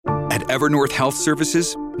At Evernorth Health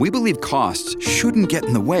Services, we believe costs shouldn't get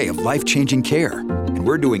in the way of life-changing care, and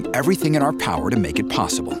we're doing everything in our power to make it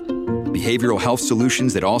possible. Behavioral health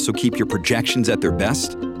solutions that also keep your projections at their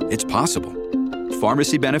best? It's possible.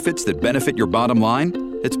 Pharmacy benefits that benefit your bottom line?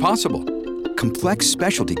 It's possible. Complex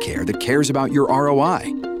specialty care that cares about your ROI?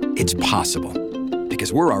 It's possible.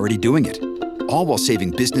 Because we're already doing it. All while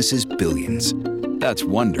saving businesses billions. That's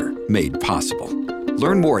Wonder made possible.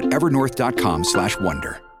 Learn more at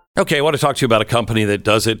evernorth.com/wonder. Okay, I want to talk to you about a company that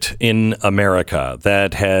does it in America,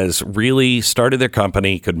 that has really started their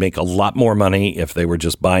company, could make a lot more money if they were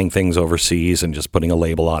just buying things overseas and just putting a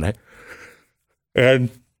label on it, and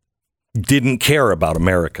didn't care about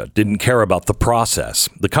America, didn't care about the process.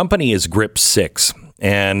 The company is Grip 6,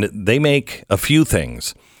 and they make a few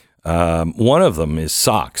things. One of them is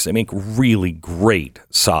socks. They make really great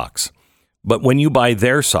socks. But when you buy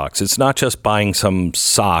their socks, it's not just buying some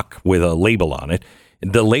sock with a label on it.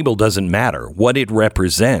 The label doesn't matter. What it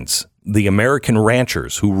represents, the American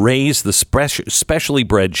ranchers who raise the specially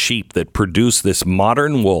bred sheep that produce this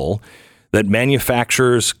modern wool that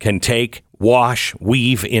manufacturers can take, wash,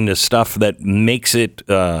 weave into stuff that makes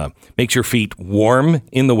your feet warm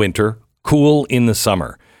in the winter, cool in the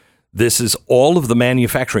summer. This is all of the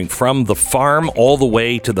manufacturing from the farm all the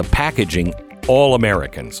way to the packaging. All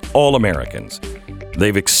Americans.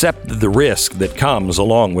 They've accepted the risk that comes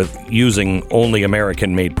along with using only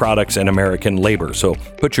American-made products and American labor. So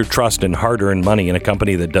put your trust and hard-earned money in a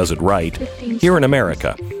company that does it right. Here in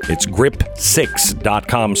America, it's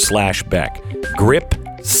grip6.com/Beck.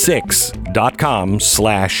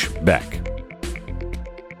 grip6.com/Beck.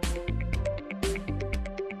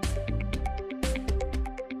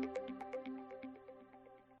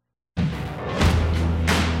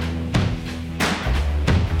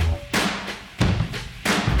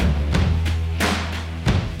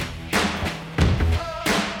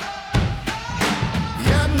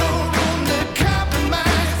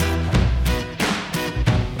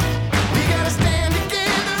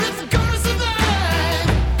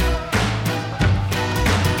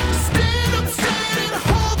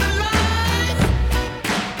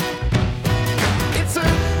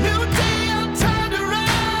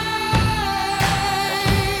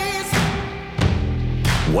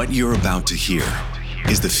 What you're about to hear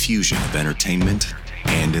is the fusion of entertainment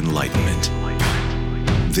and enlightenment.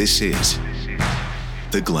 This is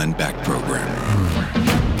the Glenn Beck Program.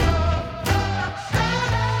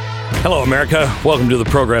 Hello, America. Welcome to the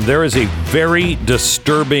program. There is a very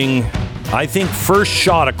disturbing, I think, first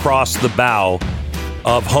shot across the bow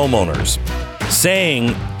of homeowners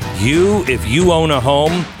saying, if you own a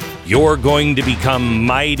home, you're going to become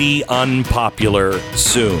mighty unpopular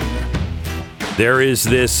soon. There is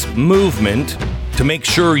this movement to make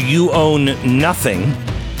sure you own nothing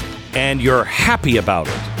and you're happy about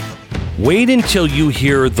it. Wait until you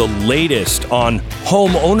hear the latest on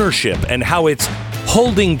home ownership and how it's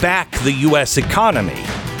holding back the U.S. economy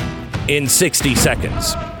in 60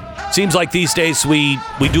 seconds. Seems like these days we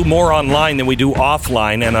do more online than we do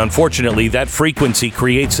offline, and unfortunately that frequency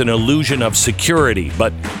creates an illusion of security,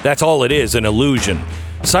 but that's all it is, an illusion.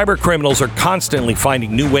 Cyber criminals are constantly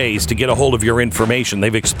finding new ways to get a hold of your information.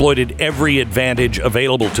 They've exploited every advantage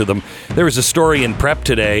available to them. There was a story in Prep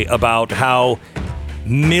today about how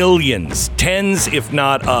millions, tens if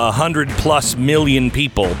not 100+ million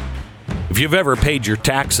people, if you've ever paid your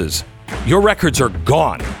taxes, your records are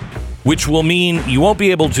gone, which will mean you won't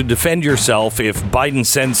be able to defend yourself if Biden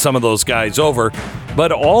sends some of those guys over,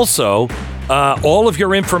 but also all of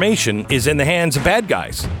your information is in the hands of bad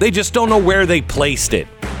guys. They just don't know where they placed it.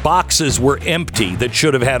 Boxes were empty that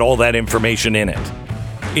should have had all that information in it.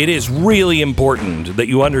 It is really important that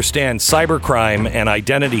you understand cybercrime and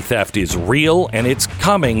identity theft is real, and it's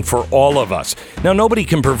coming for all of us. Now, nobody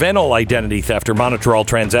can prevent all identity theft or monitor all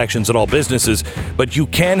transactions at all businesses, but you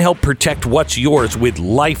can help protect what's yours with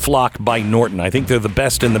LifeLock by Norton. I think they're the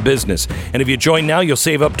best in the business. And if you join now, you'll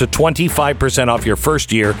save up to 25% off your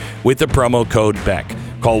first year with the promo code BECK.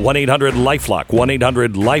 Call 1-800-LifeLock,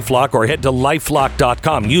 1-800-LifeLock, or head to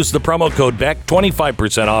lifelock.com. Use the promo code BECK,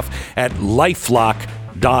 25% off at lifelock.com.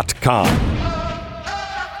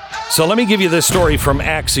 So let me give you this story from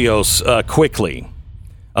Axios quickly.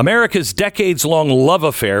 America's decades-long love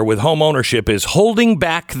affair with home ownership is holding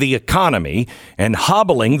back the economy and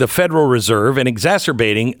hobbling the Federal Reserve and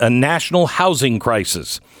exacerbating a national housing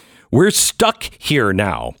crisis. We're stuck here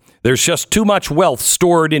now. There's just too much wealth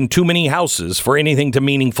stored in too many houses for anything to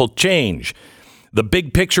meaningful change. The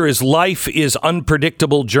big picture is life is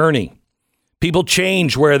unpredictable journey. People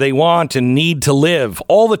change where they want and need to live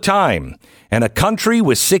all the time. And a country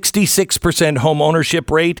with 66% home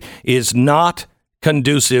ownership rate is not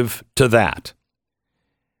conducive to that.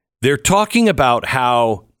 They're talking about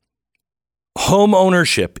how home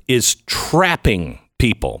ownership is trapping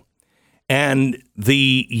people, and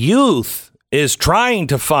the youth is trying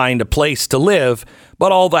to find a place to live,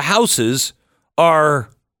 but all the houses are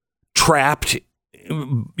trapped,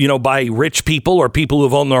 by rich people or people who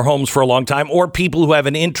have owned their homes for a long time, or people who have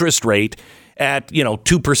an interest rate at,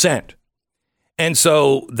 2%. And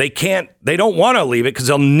so they don't want to leave it because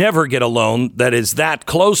they'll never get a loan that is that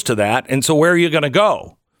close to that. And so where are you going to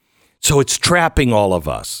go? So it's trapping all of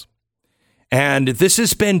us. And this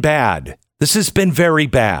has been bad. This has been very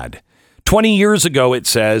bad. 20 years ago, it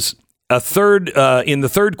says, in the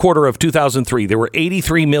third quarter of 2003, there were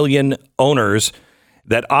 83 million owners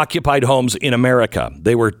that occupied homes in America.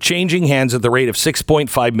 They were changing hands at the rate of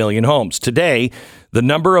 6.5 million homes. Today, the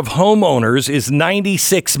number of homeowners is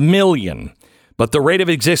 96 million, but the rate of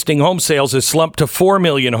existing home sales has slumped to 4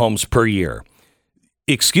 million homes per year.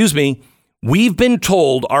 Excuse me, we've been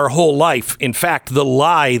told our whole life, in fact, the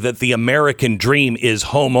lie that the American dream is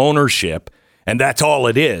home ownership, and that's all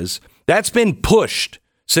it is, that's been pushed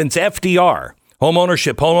since FDR. Home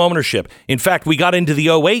ownership. In fact, we got into the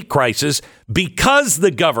 '08 crisis because the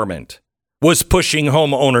government was pushing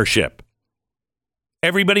home ownership.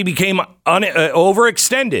 Everybody became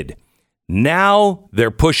overextended. Now they're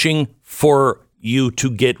pushing for you to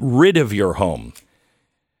get rid of your home.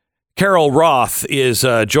 Carol Roth is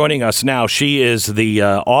joining us now. She is the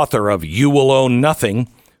author of You Will Own Nothing,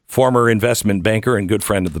 former investment banker and good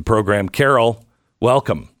friend of the program. Carol,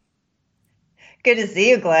 welcome. Good to see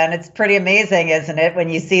you, Glenn. It's pretty amazing, isn't it, when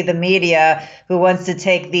you see the media who wants to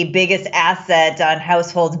take the biggest asset on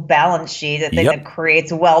households' balance sheet, the thing that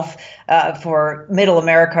creates wealth for middle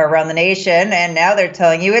America around the nation, and now they're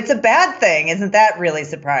telling you it's a bad thing. Isn't that really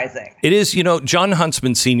surprising? It is. John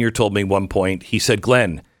Huntsman Sr. told me one point, he said,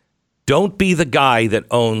 Glenn, don't be the guy that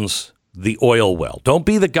owns the oil well. Don't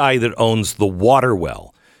be the guy that owns the water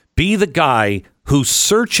well. Be the guy who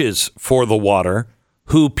searches for the water,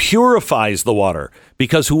 who purifies the water,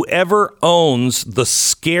 because whoever owns the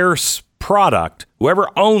scarce product, whoever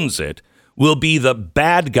owns it, will be the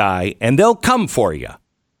bad guy, and they'll come for you.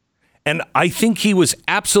 And I think he was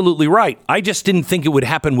absolutely right. I just didn't think it would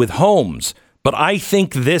happen with homes, but I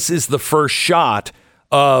think this is the first shot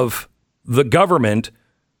of the government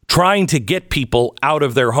trying to get people out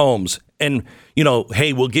of their homes. And,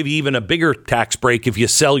 hey, we'll give you even a bigger tax break if you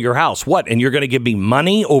sell your house. What? And you're going to give me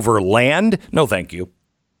money over land? No, thank you.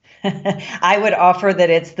 I would offer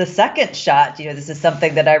that it's the second shot. This is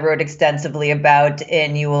something that I wrote extensively about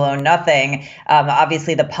in You Will Own Nothing.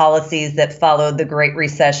 Obviously, the policies that followed the Great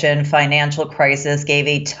Recession, financial crisis, gave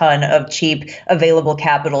a ton of cheap available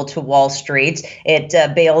capital to Wall Street. It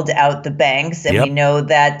bailed out the banks. And we know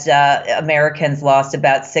that Americans lost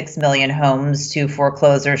about 6 million homes to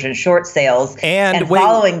foreclosures and short sales. And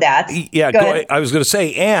following that. I was going to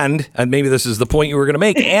say, and maybe this is the point you were going to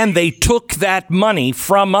make, and they took that money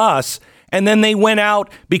from us. And then they went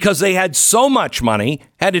out because they had so much money,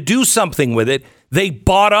 had to do something with it. They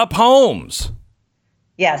bought up homes.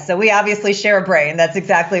 Yes, so we obviously share a brain. That's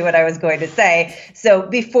exactly what I was going to say. So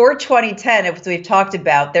before 2010, as we've talked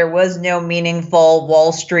about, there was no meaningful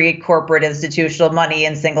Wall Street corporate institutional money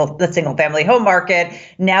in the single-family home market.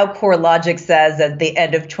 Now CoreLogic says at the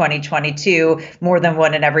end of 2022, more than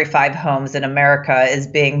 1 in every 5 homes in America is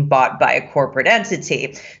being bought by a corporate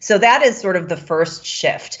entity. So that is sort of the first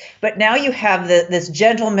shift. But now you have this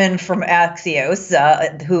gentleman from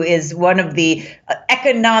Axios, who is one of the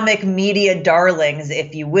economic media darlings,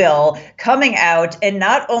 if you will, coming out and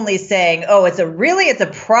not only saying, oh, it's a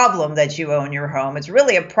problem that you own your home. It's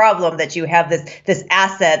really a problem that you have this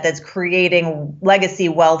asset that's creating legacy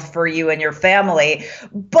wealth for you and your family.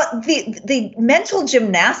 But the mental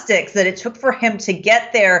gymnastics that it took for him to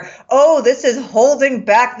get there, oh, this is holding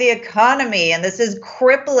back the economy and this is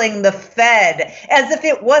crippling the Fed, as if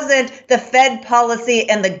it wasn't the Fed policy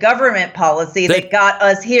and the government policy that got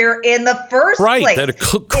us here in the first place. Right, that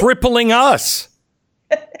are crippling us.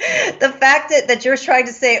 The fact that you're trying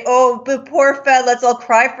to say, oh, the poor Fed, let's all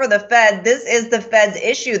cry for the Fed. This is the Fed's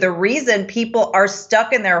issue. The reason people are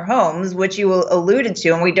stuck in their homes, which you alluded to,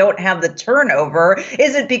 and we don't have the turnover,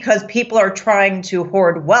 isn't because people are trying to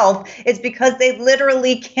hoard wealth. It's because they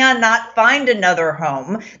literally cannot find another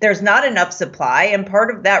home. There's not enough supply. And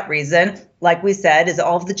part of that reason, like we said, is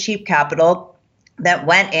all of the cheap capital that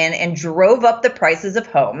went in and drove up the prices of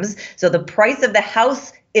homes. So the price of the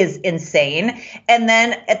house is insane. And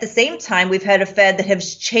then at the same time, we've had a Fed that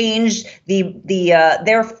has changed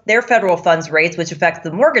their federal funds rates, which affects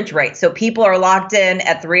the mortgage rate. So people are locked in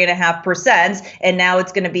at 3.5%, and now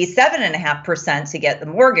it's going to be 7.5% to get the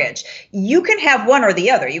mortgage. You can have one or the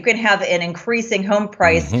other. You can have an increasing home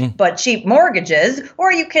price but cheap mortgages,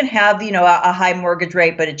 or you can have, a high mortgage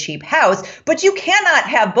rate but a cheap house. But you cannot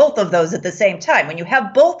have both of those at the same time. When you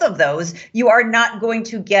have both of those, you are not going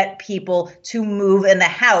to get people to move in the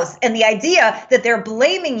house. And the idea that they're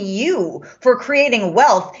blaming you for creating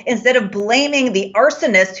wealth instead of blaming the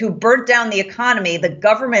arsonist who burnt down the economy, the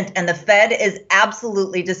government and the Fed, is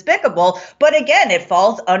absolutely despicable. But again, it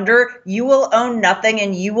falls under you will own nothing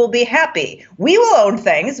and you will be happy. We will own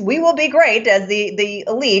things. We will be great as the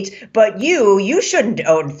elite, but you shouldn't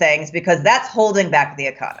own things because that's holding back the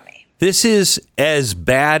economy. This is as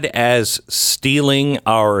bad as stealing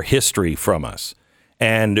our history from us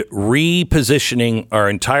and repositioning our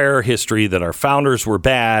entire history that our founders were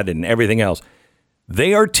bad and everything else.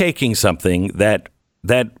 They are taking something that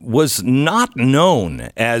was not known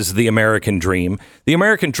as the American dream. The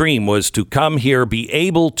American dream was to come here, be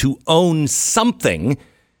able to own something,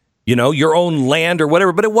 your own land or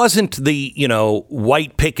whatever, but it wasn't the,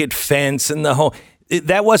 white picket fence and the whole,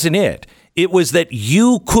 that wasn't it. It was that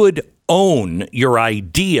you could own your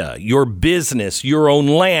idea, your business, your own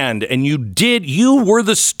land, and you were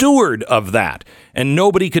the steward of that, and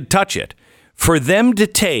nobody could touch it. For them to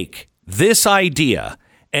take this idea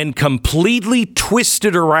and completely twist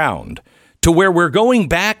it around to where we're going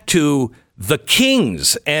back to the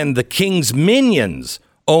kings and the king's minions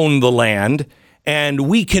own the land and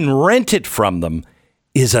we can rent it from them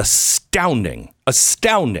is astounding.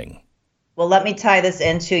 Well, let me tie this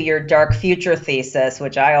into your dark future thesis,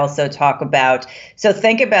 which I also talk about. So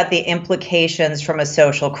think about the implications from a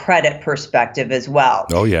social credit perspective as well.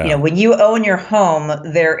 Oh, yeah. When you own your home,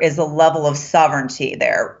 there is a level of sovereignty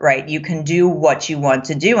there, right? You can do what you want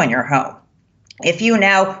to do in your home. If you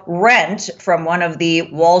now rent from one of the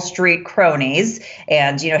Wall Street cronies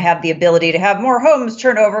and, have the ability to have more homes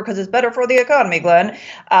turn over because it's better for the economy, Glenn,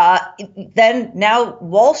 then now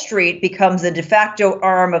Wall Street becomes a de facto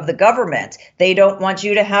arm of the government. They don't want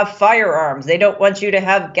you to have firearms. They don't want you to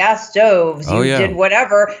have gas stoves. You did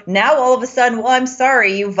whatever. Now, all of a sudden, well, I'm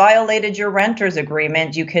sorry, you violated your renter's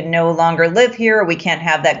agreement. You can no longer live here. We can't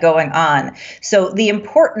have that going on. So the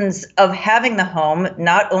importance of having the home,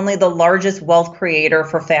 not only the largest wealth creator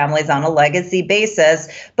for families on a legacy basis,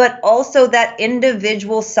 but also that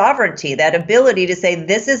individual sovereignty, that ability to say,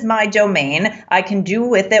 this is my domain. I can do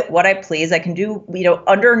with it what I please. I can do,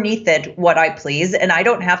 underneath it what I please. And I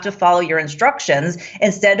don't have to follow your instructions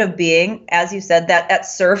instead of being, as you said, that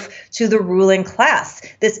serf to the ruling class.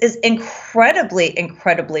 This is incredibly,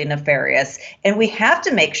 incredibly nefarious. And we have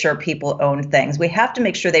to make sure people own things. We have to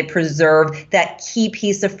make sure they preserve that key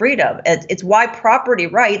piece of freedom. It's why property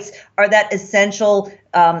rights are that essential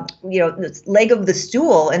leg of the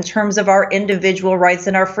stool in terms of our individual rights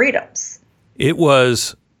and our freedoms. It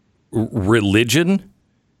was religion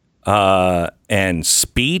and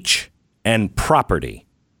speech and property.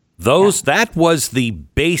 That was the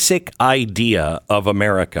basic idea of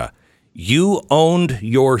America. You owned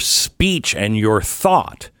your speech and your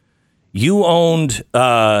thought. You owned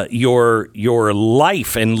your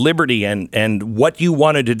life and liberty and what you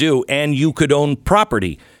wanted to do, and you could own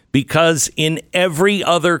property. Because in every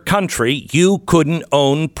other country, you couldn't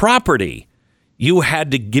own property. You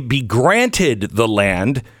had to be granted the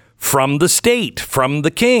land from the state, from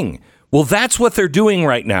the king. Well, that's what they're doing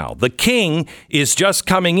right now. The king is just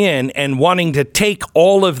coming in and wanting to take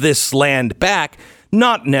all of this land back,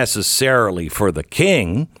 not necessarily for the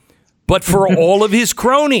king, but for all of his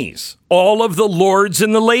cronies, all of the lords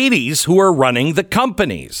and the ladies who are running the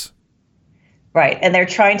companies. Right. And they're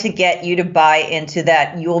trying to get you to buy into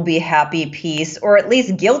that you'll be happy piece, or at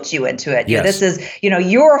least guilt you into it. Yes. This is,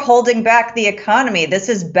 you're holding back the economy. This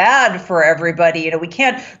is bad for everybody. We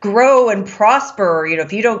can't grow and prosper,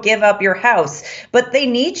 if you don't give up your house. But they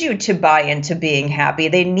need you to buy into being happy.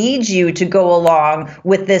 They need you to go along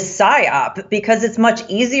with this psyop because it's much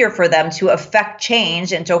easier for them to affect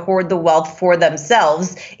change and to hoard the wealth for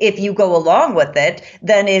themselves if you go along with it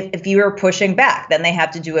than if you're pushing back. Then they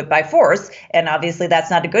have to do it by force. And obviously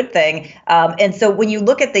that's not a good thing. And so when you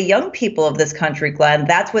look at the young people of this country, Glenn,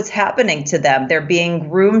 that's what's happening to them. They're being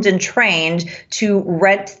groomed and trained to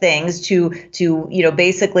rent things, to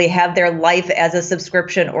basically have their life as a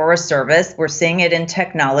subscription or a service. We're seeing it in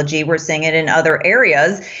technology. We're seeing it in other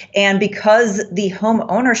areas. And because the home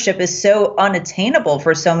ownership is so unattainable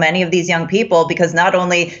for so many of these young people, because not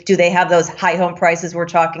only do they have those high home prices we're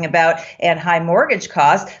talking about and high mortgage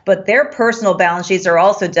costs, but their personal balance sheets are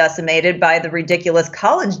also decimated by the ridiculous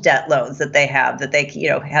college debt loans that they have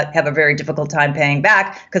have a very difficult time paying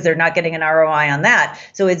back because they're not getting an ROI on that.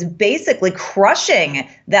 So it's basically crushing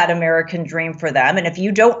that American dream for them. And if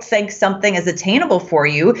you don't think something is attainable for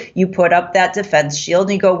you, you put up that defense shield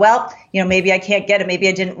and you go, well, maybe I can't get it. Maybe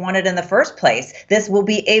I didn't want it in the first place. This will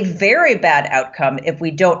be a very bad outcome if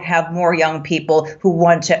we don't have more young people who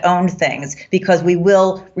want to own things, because we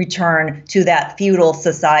will return to that feudal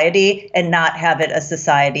society and not have it a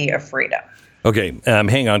society of freedom. Okay,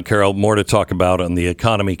 hang on, Carol. More to talk about on the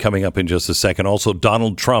economy coming up in just a second. Also,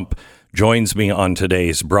 Donald Trump joins me on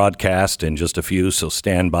today's broadcast in just a few, so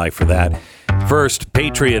stand by for that. First,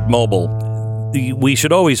 Patriot Mobile. We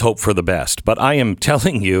should always hope for the best, but I am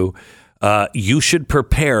telling you, you should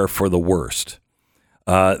prepare for the worst.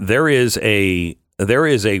 There is a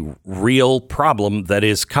real problem that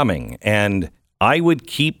is coming, and I would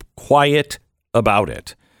keep quiet about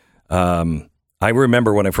it. I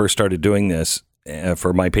remember when I first started doing this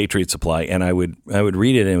for my Patriot Supply, and I would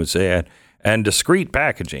read it and it would say, and discreet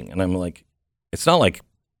packaging. And I'm like, it's not like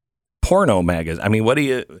porno magazine. I mean,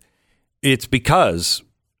 it's because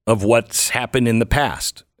of what's happened in the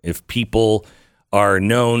past. If people are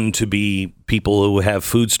known to be people who have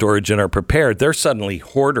food storage and are prepared, they're suddenly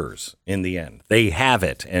hoarders in the end. They have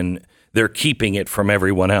it and they're keeping it from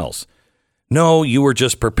everyone else. No, you were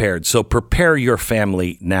just prepared. So prepare your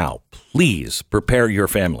family now. Please prepare your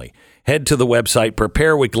family. Head to the website,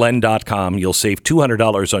 preparewithglenn.com. You'll save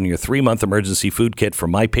 $200 on your 3-month emergency food kit from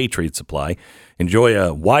My Patriot Supply. Enjoy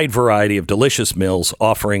a wide variety of delicious meals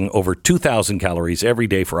offering over 2,000 calories every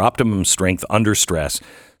day for optimum strength under stress.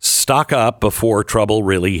 Stock up before trouble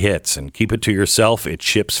really hits and keep it to yourself. It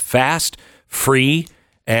ships fast, free,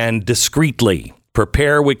 and discreetly.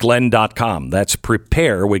 Preparewithglenn.com. That's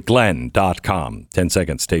preparewithglenn.com. 10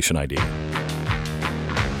 seconds, station ID.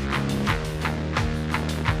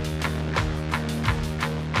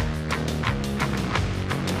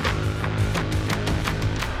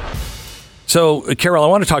 So, Carol, I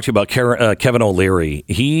want to talk to you about Kevin O'Leary.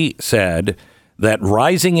 He said that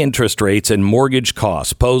rising interest rates and mortgage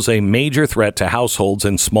costs pose a major threat to households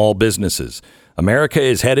and small businesses. America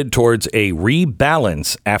is headed towards a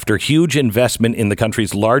rebalance after huge investment in the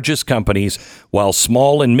country's largest companies, while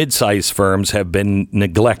small and mid-sized firms have been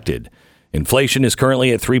neglected. Inflation is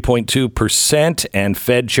currently at 3.2%, and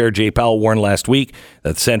Fed Chair Jay Powell warned last week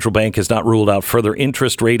that the central bank has not ruled out further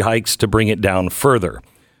interest rate hikes to bring it down further.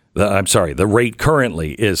 The rate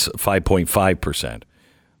currently is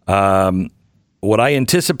 5.5%. What I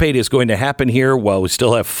anticipate is going to happen here, while we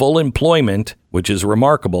still have full employment, which is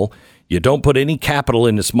remarkable, you don't put any capital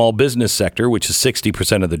in the small business sector, which is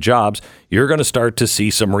 60% of the jobs, you're going to start to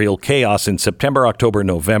see some real chaos in September, October,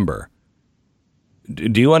 November.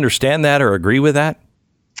 Do you understand that or agree with that?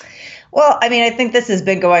 Well, I mean, I think this has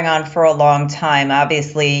been going on for a long time.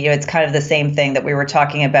 Obviously, it's kind of the same thing that we were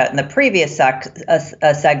talking about in the previous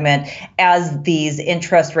segment. As these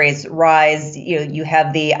interest rates rise, you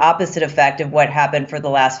have the opposite effect of what happened for the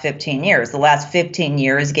last 15 years. The last 15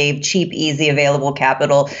 years gave cheap, easy, available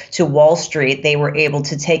capital to Wall Street. They were able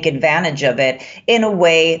to take advantage of it in a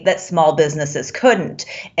way that small businesses couldn't.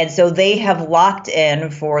 And so they have locked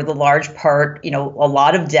in, for the large part, a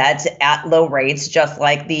lot of debt at low rates, just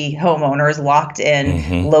like the homeowners locked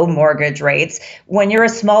in low mortgage rates. When you're a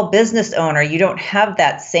small business owner, you don't have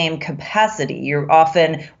that same capacity. You're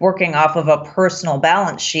often working off of a personal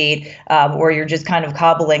balance sheet, or you're just kind of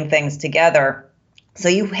cobbling things together. So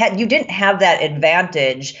you didn't have that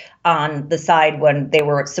advantage on the side when they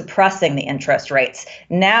were suppressing the interest rates.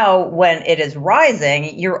 Now, when it is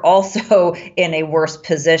rising, you're also in a worse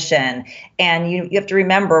position. And you have to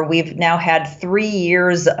remember, we've now had 3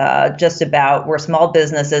 years just about where small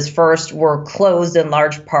businesses first were closed in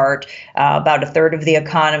large part, about a third of the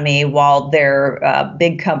economy, while their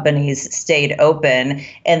big companies stayed open.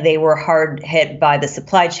 And they were hard hit by the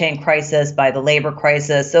supply chain crisis, by the labor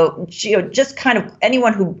crisis. So just kind of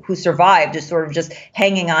anyone who survived is sort of just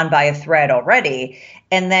hanging on by a thread already.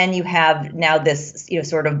 And then you have now this,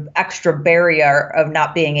 sort of extra barrier of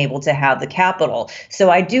not being able to have the capital. So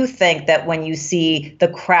I do think that when you see the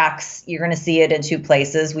cracks, you're going to see it in two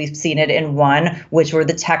places. We've seen it in one, which were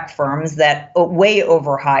the tech firms that way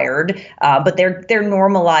overhired, but they're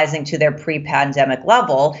normalizing to their pre-pandemic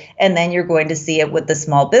level. And then you're going to see it with the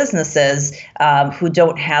small businesses who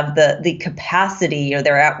don't have the capacity, or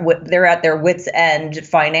they're at their wits' end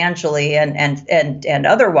financially and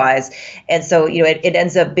otherwise. And so, it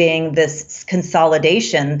ends up being this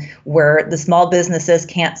consolidation where the small businesses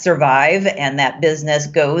can't survive, and that business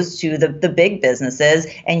goes to the big businesses,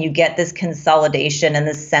 and you get this consolidation and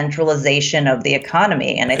this centralization of the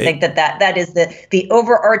economy. And I think that is the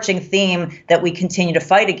overarching theme that we continue to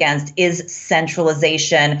fight against is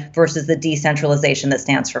centralization versus the decentralization that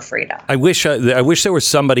stands for freedom. I wish there was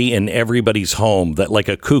somebody in everybody's home that, like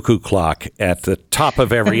a cuckoo clock at the top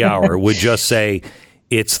of every hour, would just say,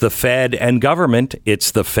 it's the Fed and government.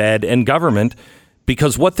 It's the Fed and government,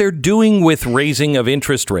 because what they're doing with raising of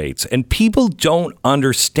interest rates, and people don't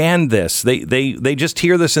understand this. They just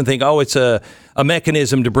hear this and think, oh, it's a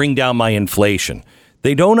mechanism to bring down my inflation.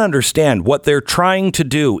 They don't understand what they're trying to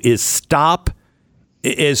do is stop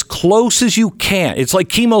as close as you can. It's like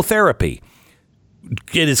chemotherapy.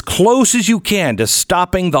 Get as close as you can to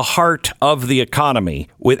stopping the heart of the economy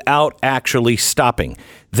without actually stopping.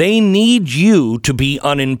 They need you to be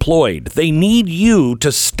unemployed. They need you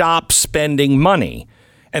to stop spending money.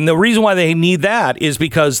 And the reason why they need that is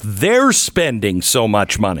because they're spending so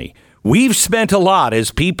much money. We've spent a lot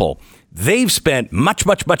as people. They've spent much,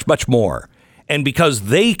 much, much, much more. And because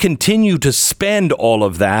they continue to spend all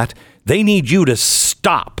of that, they need you to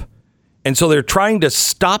stop. And so they're trying to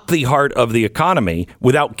stop the heart of the economy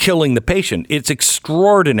without killing the patient. It's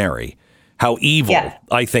extraordinary how evil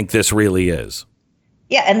I think this really is.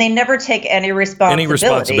 Yeah, and they never take any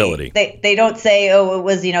responsibility. They don't say, oh, it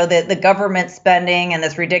was, the government spending and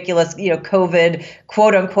this ridiculous, COVID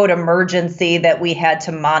quote unquote emergency that we had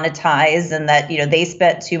to monetize, and that, they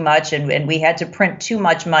spent too much and we had to print too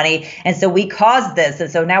much money. And so we caused this.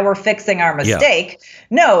 And so now we're fixing our mistake. Yeah.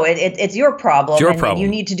 No, it's your problem. It's your problem. You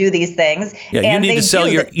need to do these things. Yeah, and you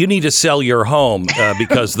need to sell your home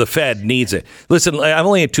because the Fed needs it. Listen, I've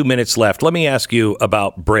only had 2 minutes left. Let me ask you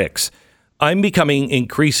about BRICS. I'm becoming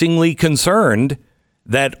increasingly concerned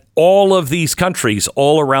that all of these countries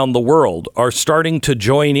all around the world are starting to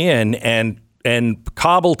join in and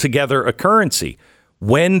cobble together a currency.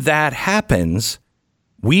 When that happens,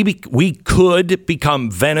 we could become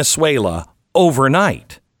Venezuela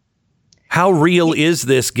overnight. How real is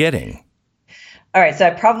this getting? All right, so I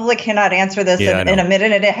probably cannot answer this in a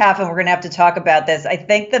minute and a half, and we're going to have to talk about this. I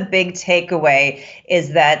think the big takeaway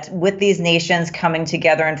is that with these nations coming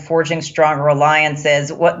together and forging stronger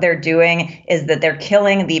alliances, what they're doing is that they're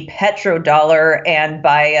killing the petrodollar and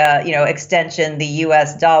by extension, the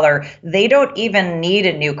U.S. dollar. They don't even need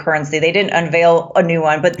a new currency. They didn't unveil a new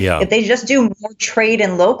one, but if they just do more trade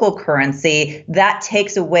in local currency, that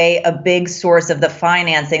takes away a big source of the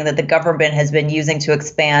financing that the government has been using to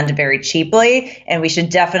expand very cheaply. And we should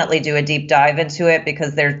definitely do a deep dive into it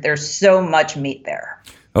because there's so much meat there.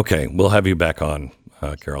 Okay, we'll have you back on,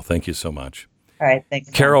 Carol. Thank you so much. All right, thanks.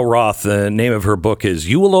 Carol Roth, the name of her book is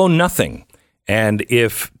You Will Own Nothing. And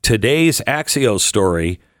if today's Axios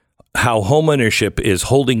story, how homeownership is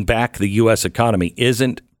holding back the U.S. economy,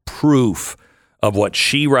 isn't proof of what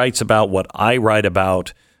she writes about, what I write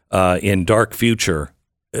about in Dark Future,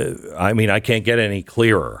 I can't get any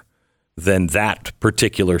clearer than that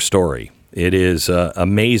particular story. It is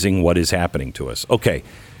amazing what is happening to us. Okay,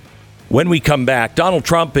 when we come back, Donald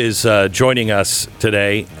Trump is joining us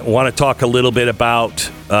today. I want to talk a little bit about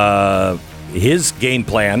his game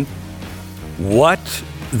plan, what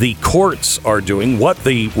the courts are doing, what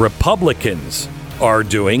the Republicans are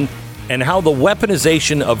doing, and how the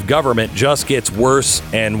weaponization of government just gets worse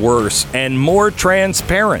and worse and more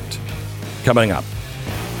transparent. Coming up.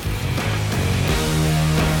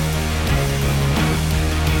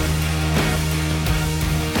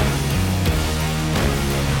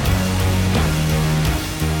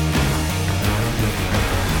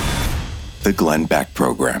 The Glenn Beck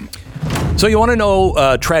Program. So you want to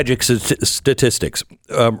know tragic statistics.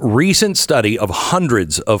 A recent study of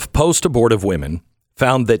hundreds of post-abortive women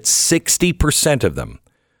found that 60% of them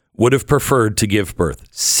would have preferred to give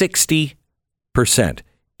birth. 60%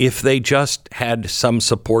 if they just had some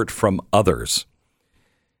support from others.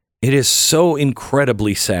 It is so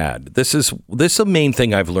incredibly sad. This is the main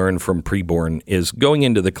thing I've learned from preborn is going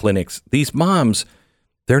into the clinics. These moms,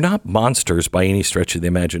 they're not monsters by any stretch of the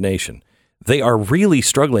imagination. They are really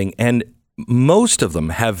struggling, and most of them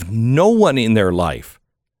have no one in their life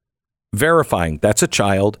verifying that's a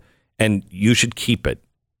child and you should keep it.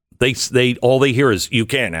 They all they hear is, you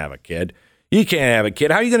can't have a kid. You can't have a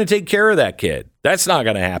kid. How are you going to take care of that kid? That's not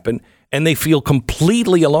going to happen. And they feel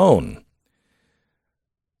completely alone.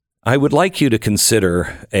 I would like you to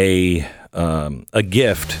consider a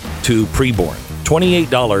gift to preborn.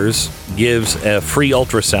 $28 gives a free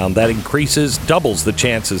ultrasound that doubles the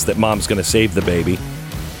chances that mom's going to save the baby.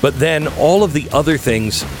 But then all of the other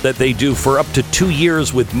things that they do for up to 2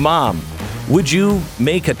 years with mom. Would you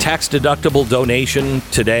make a tax-deductible donation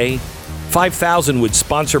today? $5,000 would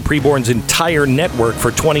sponsor Preborn's entire network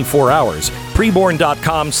for 24 hours.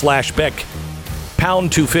 Preborn.com/Beck,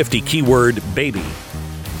 pound 250, keyword baby.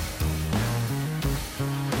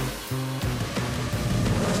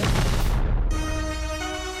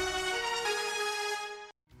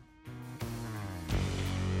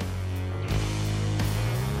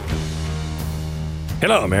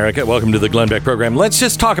 Hello, America. Welcome to the Glenn Beck program. Let's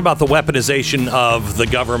just talk about the weaponization of the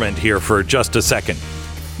government here for just a second.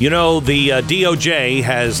 You know, the DOJ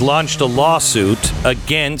has launched a lawsuit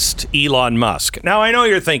against Elon Musk. Now, I know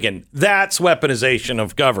you're thinking, that's weaponization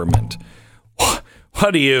of government.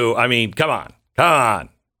 What do you, I mean, come on.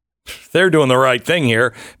 They're doing the right thing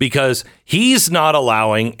here because he's not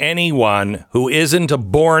allowing anyone who isn't a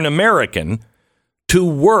born American to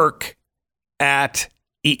work at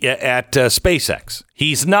SpaceX.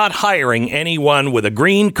 He's not hiring anyone with a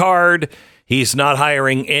green card. He's not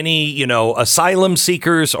hiring any, asylum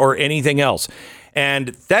seekers or anything else. And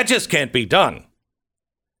that just can't be done.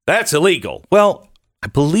 That's illegal. Well, I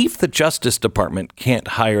believe the Justice Department can't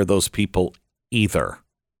hire those people either.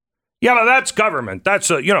 Yeah, but that's government. That's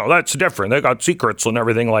different. They got secrets and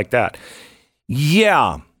everything like that.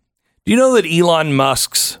 Yeah. Do you know that Elon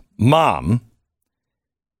Musk's mom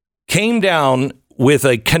came down with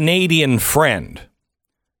a Canadian friend?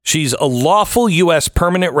 She's a lawful U.S.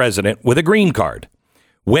 permanent resident with a green card.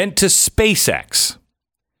 Went to SpaceX.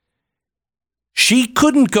 She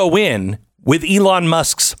couldn't go in with Elon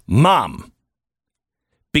Musk's mom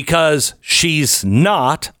because she's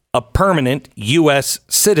not a permanent U.S.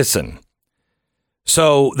 citizen.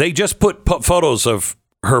 So they just put photos of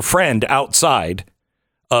her friend outside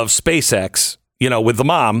of SpaceX, with the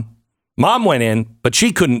mom. Mom went in, but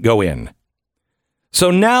she couldn't go in. So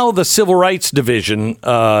now the Civil Rights Division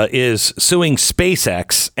is suing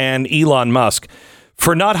SpaceX and Elon Musk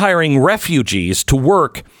for not hiring refugees to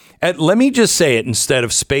work at, let me just say it instead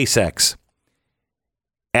of SpaceX,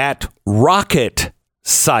 at rocket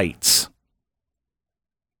sites.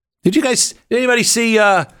 Did anybody see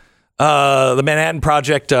the Manhattan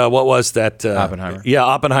Project? What was that? Oppenheimer. Yeah,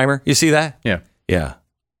 Oppenheimer. You see that? Yeah. Yeah.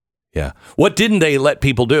 What didn't they let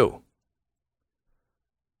people do?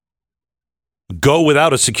 Go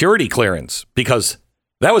without a security clearance because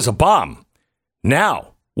that was a bomb.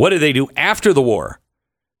 Now, what did they do after the war?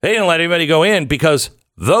 They didn't let anybody go in because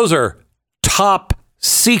those are top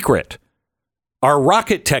secret. Our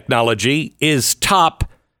rocket technology is top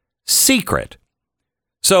secret.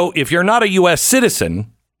 So if you're not a U.S.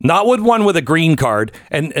 citizen, not one with a green card,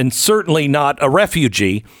 and certainly not a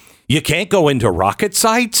refugee, you can't go into rocket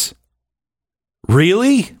sites?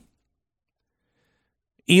 Really?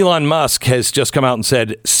 Elon Musk has just come out and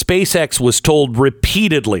said SpaceX was told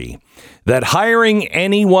repeatedly that hiring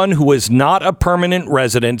anyone who is not a permanent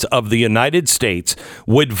resident of the United States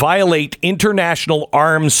would violate international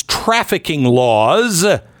arms trafficking laws,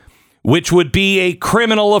 which would be a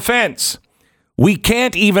criminal offense. We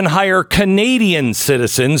can't even hire Canadian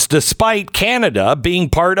citizens despite Canada being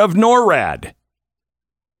part of NORAD.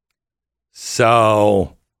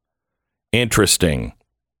 So, interesting.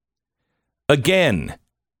 Again,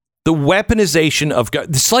 the weaponization of God.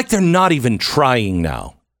 It's like they're not even trying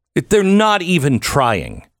now. They're not even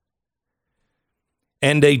trying.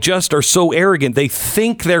 And they just are so arrogant. They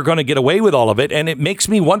think they're going to get away with all of it. And it makes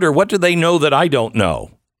me wonder, what do they know that I don't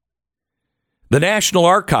know? The National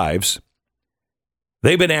Archives,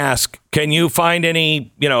 they've been asked, can you find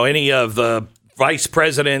any of the vice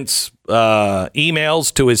president's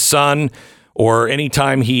emails to his son, or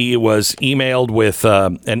anytime he was emailed with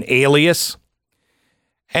an alias?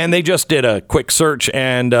 And they just did a quick search,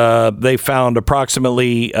 and they found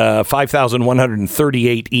approximately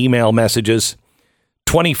 5,138 email messages,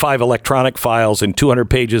 25 electronic files, and 200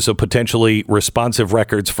 pages of potentially responsive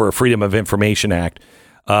records for a Freedom of Information Act.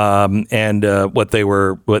 And what they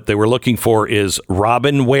were looking for is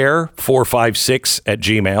Robinware456 at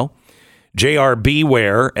Gmail,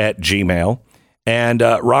 JRBware at Gmail, and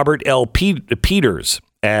Robert L. Peters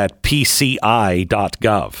at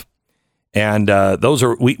PCI.gov. And those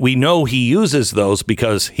are we know he uses those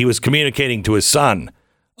because he was communicating to his son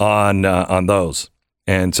on those.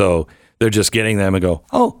 And so They're just getting them and go,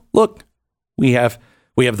 oh, look, we have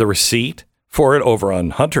the receipt for it over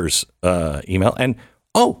on Hunter's email. And,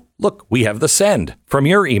 oh, look, we have the send from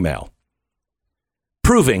your email.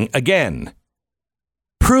 Proving again.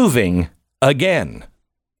 I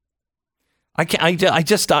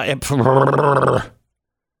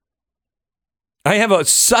have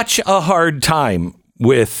such a hard time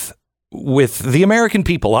with the American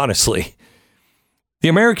people, honestly. The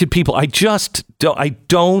American people, I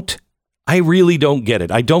really don't get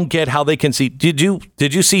it. I don't get how they can see. Did you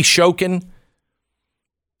see Shokin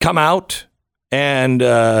come out and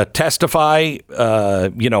testify,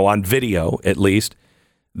 on video at least,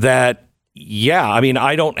 that, yeah, I mean,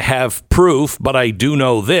 I don't have proof, but I do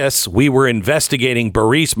know this. We were investigating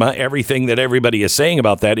Burisma. Everything that everybody is saying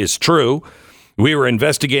about that is true. We were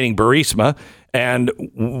investigating Burisma, and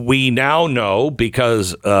we now know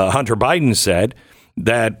because Hunter Biden said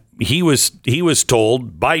that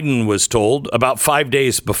Biden was told about 5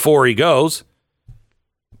 days before he goes.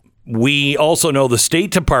 We also know the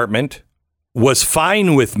State Department was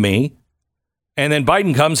fine with me. And then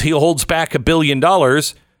Biden comes, he holds back $1 billion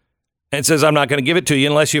and says, I'm not going to give it to you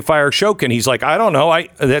unless you fire Shokin. He's like, I don't know.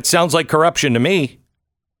 That sounds like corruption to me.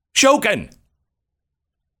 Shokin.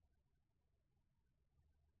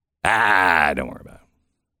 Don't worry about it.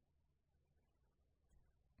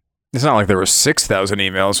 It's not like there were 6,000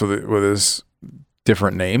 emails with his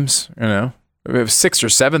different names, If 6,000 or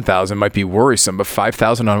 7,000 might be worrisome, but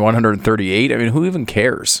 5,000 on 138, I mean, who even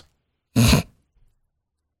cares? I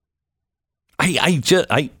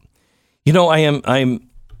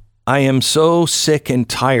am so sick and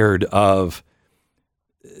tired of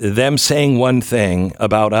them saying one thing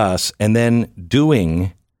about us and then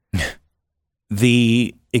doing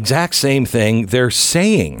the exact same thing they're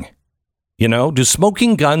saying. Do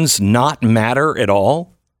smoking guns not matter at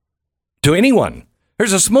all to anyone?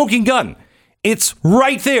 There's a smoking gun. It's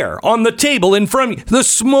right there on the table in front of you. The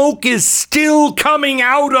smoke is still coming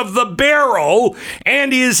out of the barrel,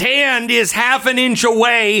 and his hand is half an inch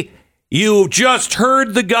away. You just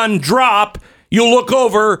heard the gun drop. You look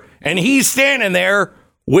over, and he's standing there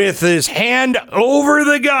with his hand over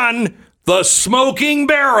the gun, the smoking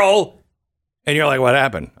barrel. And you're like, what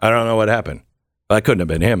happened? I don't know what happened. That couldn't have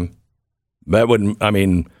been him. That wouldn't,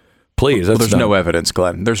 please. Well, there's no evidence,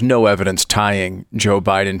 Glenn. There's no evidence tying Joe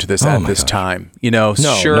Biden to this at this time. There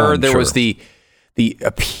was the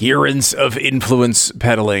appearance of influence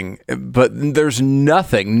peddling, but there's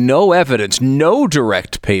nothing, no evidence, no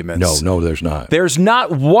direct payments. No, there's not. There's not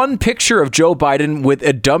one picture of Joe Biden with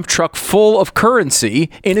a dump truck full of currency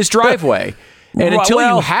in his driveway. And until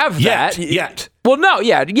you have that, yet. Well, no,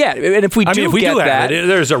 yeah. And if we do get that,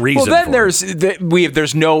 there's a reason. Well, then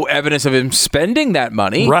there's no evidence of him spending that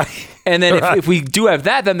money, right? And then if we do have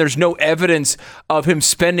that, then there's no evidence of him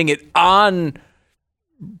spending it on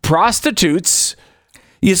prostitutes.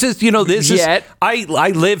 This is.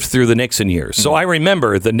 I lived through the Nixon years, so I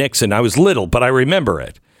remember the Nixon. I was little, but I remember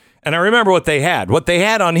it. And I remember what they had. What they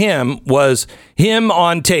had on him was him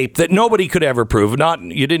on tape that nobody could ever prove.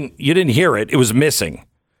 You didn't hear it. It was missing.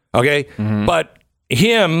 Okay? Mm-hmm. But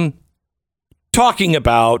him talking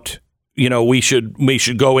about, we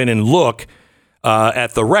should go in and look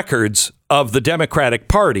at the records of the Democratic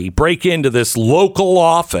Party, break into this local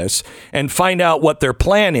office and find out what their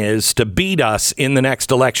plan is to beat us in the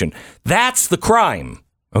next election. That's the crime.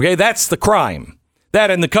 Okay? That's the crime.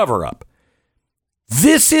 That and the cover-up.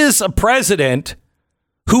 This is a president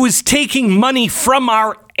who is taking money from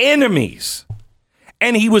our enemies,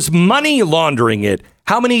 and he was money laundering it.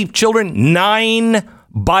 How many children? 9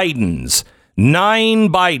 Bidens. 9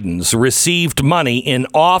 Bidens received money in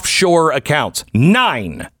offshore accounts.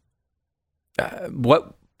 9.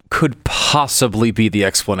 What could possibly be the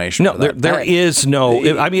explanation? No, there is no.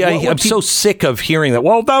 I'm so sick of hearing that.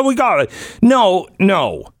 Well, we got it. No.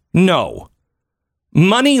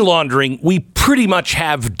 Money laundering, we pretty much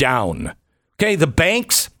have down. Okay, the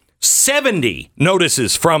banks, 70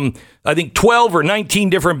 notices from, I think, 12 or 19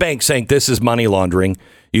 different banks saying this is money laundering.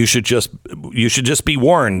 You should just be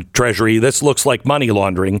warned, Treasury. This looks like money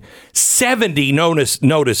laundering. 70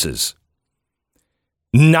 notices.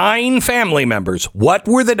 9 family members.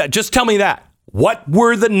 Just tell me that. What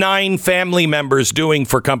were the 9 family members doing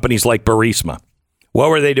for companies like Burisma? What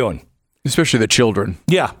were they doing? Especially the children.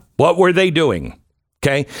 Yeah. What were they doing?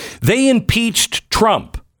 Okay. They impeached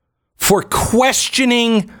Trump for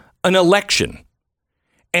questioning an election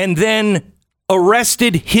and then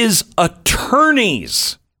arrested his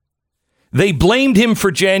attorneys. They blamed him for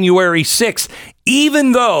January 6th,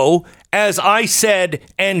 even though, as I said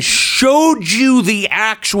and showed you the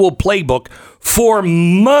actual playbook for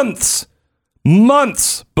months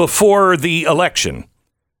months before the election,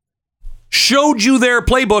 showed you their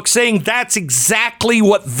playbook saying that's exactly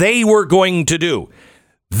what they were going to do.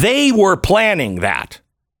 They were planning that.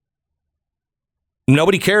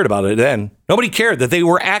 Nobody cared about it then. Nobody cared that they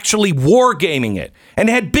were actually wargaming it and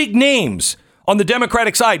had big names on the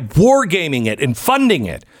Democratic side wargaming it and funding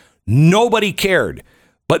it. Nobody cared.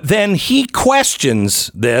 But then he questions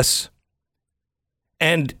this,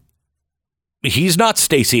 and he's not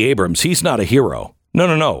Stacey Abrams. He's not a hero.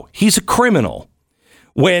 No. He's a criminal.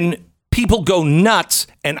 When people go nuts,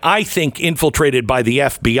 and I think infiltrated by the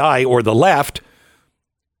FBI or the left,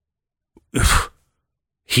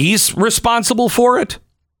 he's responsible for it.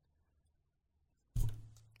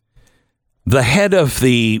 The head of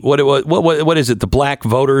the what is it? The Black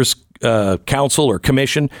Voters Council or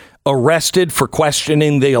Commission arrested for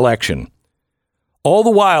questioning the election. All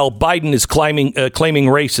the while, Biden is claiming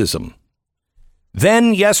racism.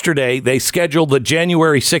 Then yesterday, they scheduled the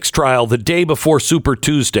January 6th trial the day before Super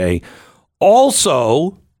Tuesday.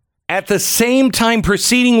 Also, at the same time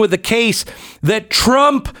proceeding with a case that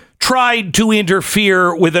Trump tried to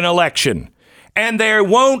interfere with an election. And they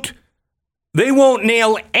won't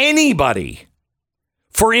nail anybody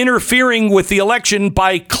for interfering with the election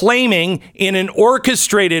by claiming in an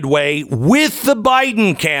orchestrated way with the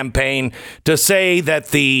Biden campaign to say that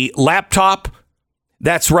the laptop,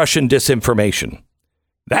 that's Russian disinformation.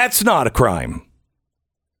 That's not a crime.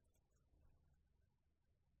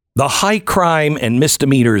 The high crime and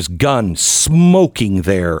misdemeanors gun smoking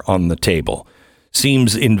there on the table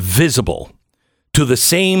seems invisible to the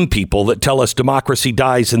same people that tell us democracy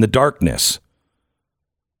dies in the darkness.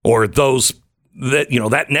 Or those that,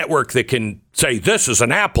 that network that can say this is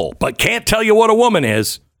an apple, but can't tell you what a woman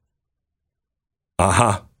is.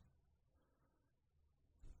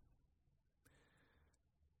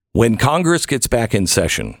 When Congress gets back in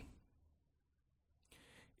session,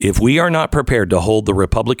 if we are not prepared to hold the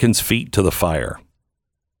Republicans' feet to the fire,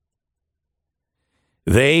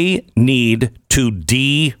 they need to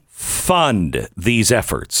defund these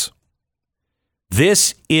efforts.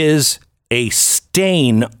 This is a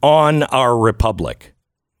stain on our republic.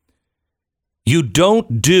 You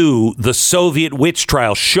don't do the Soviet witch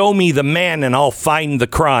trial. Show me the man and I'll find the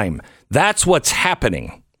crime. That's what's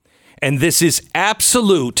happening. And this is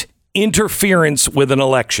absolute interference with an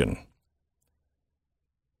election.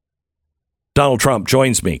 Donald Trump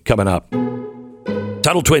joins me coming up.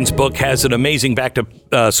 Tuttle Twins book has an amazing back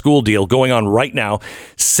to school deal going on right now.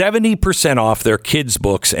 70% off their kids'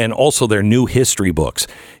 books and also their new history books.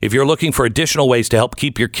 If you're looking for additional ways to help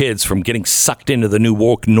keep your kids from getting sucked into the new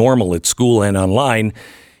woke normal at school and online,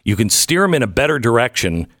 you can steer them in a better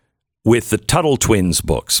direction with the Tuttle Twins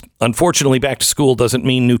books. Unfortunately, back to school doesn't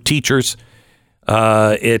mean new teachers.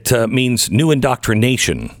 It means new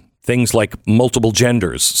indoctrination. Things like multiple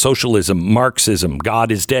genders, socialism, Marxism,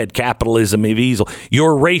 God is dead, capitalism is evil.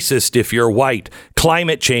 You're racist if you're white.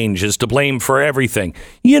 Climate change is to blame for everything.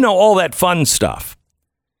 All that fun stuff.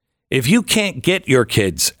 If you can't get your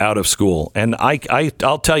kids out of school, and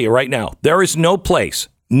I'll tell you right now, there is no place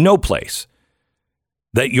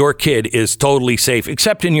that your kid is totally safe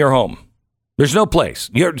except in your home. There's no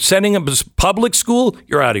place. You're sending them to public school,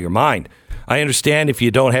 you're out of your mind. I understand if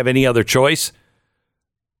you don't have any other choice,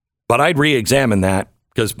 but I'd re-examine that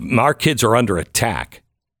because our kids are under attack.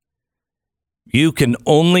 You can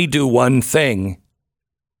only do one thing.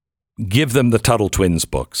 Give them the Tuttle Twins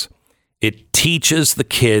books. It teaches the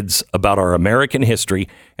kids about our American history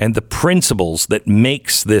and the principles that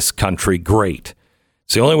makes this country great.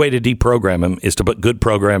 It's the only way to deprogram them is to put good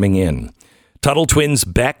programming in.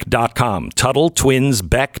 TuttleTwinsBeck.com.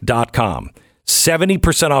 TuttleTwinsBeck.com.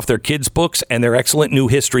 70% off their kids' books and their excellent new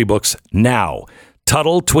history books now.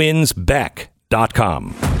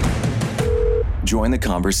 TuttleTwinsBeck.com. Join the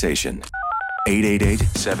conversation.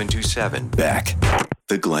 888-727-BECK.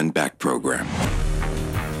 The Glenn Beck Program.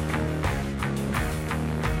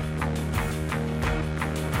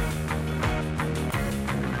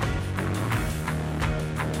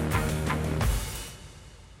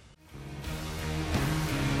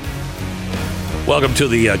 Welcome to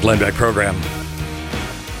the Glenn Beck Program.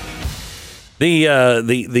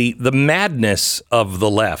 The madness of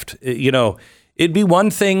the left. It'd be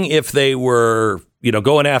one thing if they were,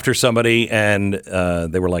 going after somebody and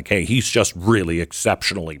they were like, hey, he's just really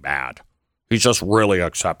exceptionally bad. He's just really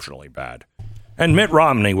exceptionally bad. And Mitt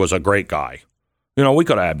Romney was a great guy. We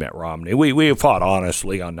could have had Mitt Romney. We fought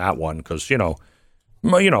honestly on that one because,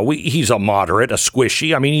 He's a moderate, a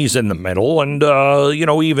squishy. I mean, he's in the middle, and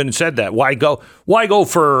he even said that. Why go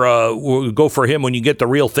for him when you get the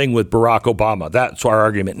real thing with Barack Obama? That's our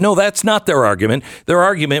argument. No, that's not their argument. Their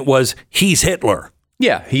argument was he's Hitler.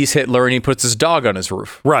 Yeah, he's Hitler, and he puts his dog on his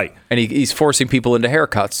roof. Right, and he's forcing people into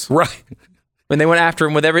haircuts. Right. When they went after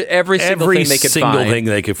him with every single thing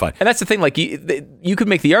they could find. And that's the thing, like, you could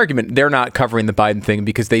make the argument they're not covering the Biden thing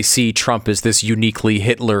because they see Trump as this uniquely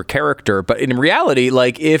Hitler character. But in reality,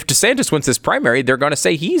 like, if DeSantis wins this primary, they're going to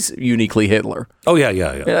say he's uniquely Hitler. Oh, yeah.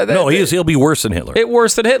 He'll be worse than Hitler.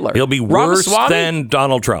 Worse than Hitler. He'll be worse than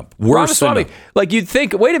Donald Trump. Worse than Like, you'd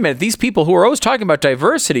think, wait a minute, these people who are always talking about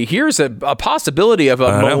diversity, here's a possibility of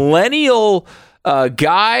a millennial... a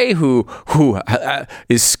guy who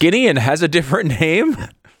is skinny and has a different name.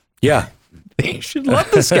 Yeah. They should love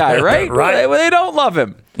this guy, right? Right. They don't love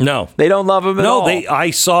him. No. They don't love him at all. I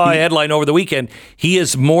saw a headline over the weekend. He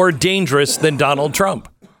is more dangerous than Donald Trump.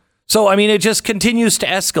 So, I mean, it just continues to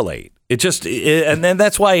escalate. And then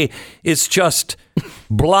that's why it's just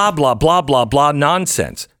blah, blah, blah, blah, blah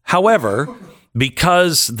nonsense. However,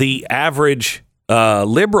 because the average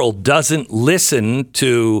liberal doesn't listen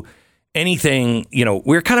to anything,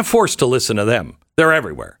 we're kind of forced to listen to them. They're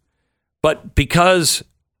everywhere. But because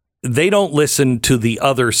they don't listen to the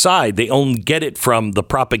other side, they only get it from the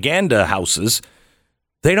propaganda houses,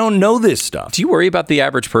 they don't know this stuff. Do you worry about the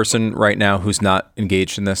average person right now who's not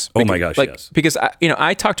engaged in this? Oh my gosh, yes. Because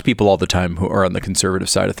I talk to people all the time who are on the conservative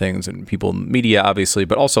side of things, and people in media, obviously,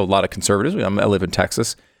 but also a lot of conservatives. I live in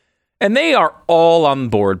Texas. And they are all on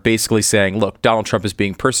board basically saying, look, Donald Trump is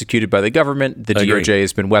being persecuted by the government. The DOJ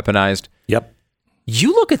has been weaponized. Yep.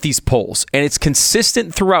 You look at these polls, and it's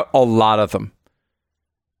consistent throughout a lot of them.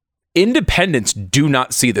 Independents do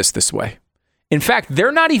not see this way. In fact,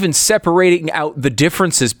 they're not even separating out the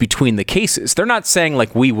differences between the cases. They're not saying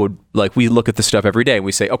like we look at the stuff every day and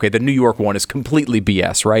we say, okay, the New York one is completely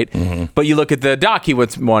BS, right? Mm-hmm. But you look at the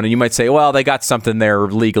document one and you might say, well, they got something there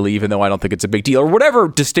legally, even though I don't think it's a big deal, or whatever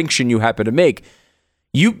distinction you happen to make.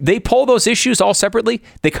 They poll those issues all separately.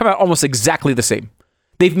 They come out almost exactly the same.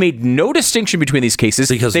 They've made no distinction between these cases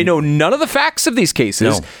because they know none of the facts of these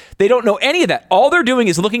cases. No. They don't know any of that. All they're doing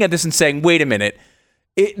is looking at this and saying, wait a minute,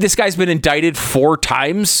 this guy's been indicted 4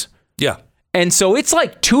 times. Yeah. And so it's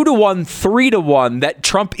like 2-1, 3-1 that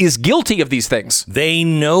Trump is guilty of these things. They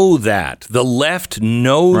know that. The left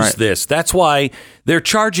knows this. That's why they're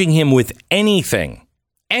charging him with anything.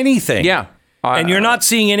 Anything. Yeah. And you're not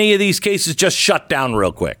seeing any of these cases just shut down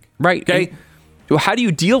real quick. Right. Okay. Well, how do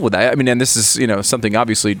you deal with that? I mean, and this is, something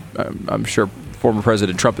obviously I'm sure former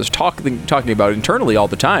President Trump is talking about internally all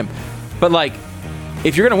the time. But like,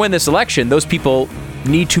 if you're going to win this election, those people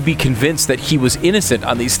need to be convinced that he was innocent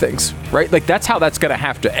on these things, right? Like, that's how that's going to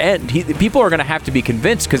have to end. People are going to have to be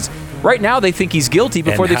convinced because right now they think he's guilty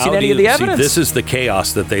before they've seen any of the evidence. See, this is the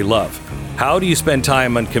chaos that they love. How do you spend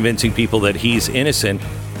time on convincing people that he's innocent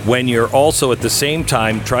when you're also at the same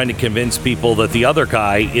time trying to convince people that the other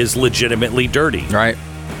guy is legitimately dirty? Right.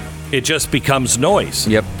 It just becomes noise.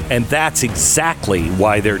 Yep. And that's exactly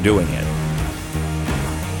why they're doing it.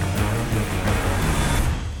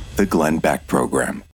 The Glenn Beck Program.